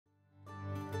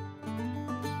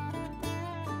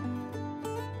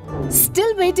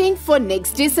Still waiting for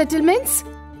next day settlements?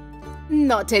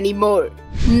 Not anymore.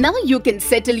 Now you can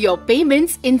settle your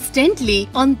payments instantly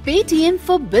on Paytm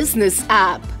for Business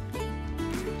app.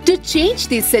 To change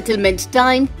the settlement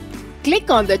time, click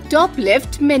on the top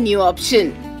left menu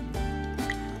option.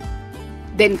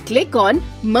 Then click on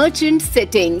Merchant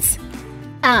Settings.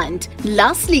 And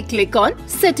lastly click on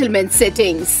Settlement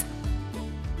Settings.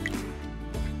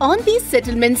 On the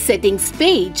Settlement Settings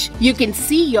page, you can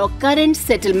see your current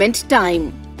settlement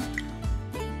time.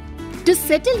 To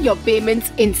settle your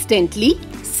payments instantly,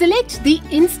 select the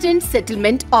Instant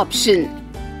Settlement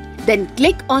option. Then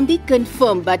click on the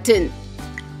Confirm button.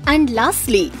 And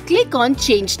lastly, click on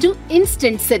Change to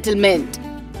Instant Settlement.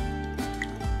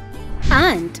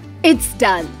 And it's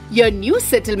done. Your new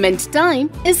settlement time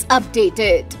is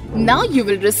updated. Now you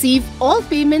will receive all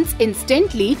payments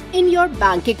instantly in your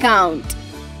bank account.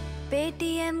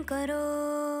 Paytm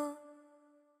karo.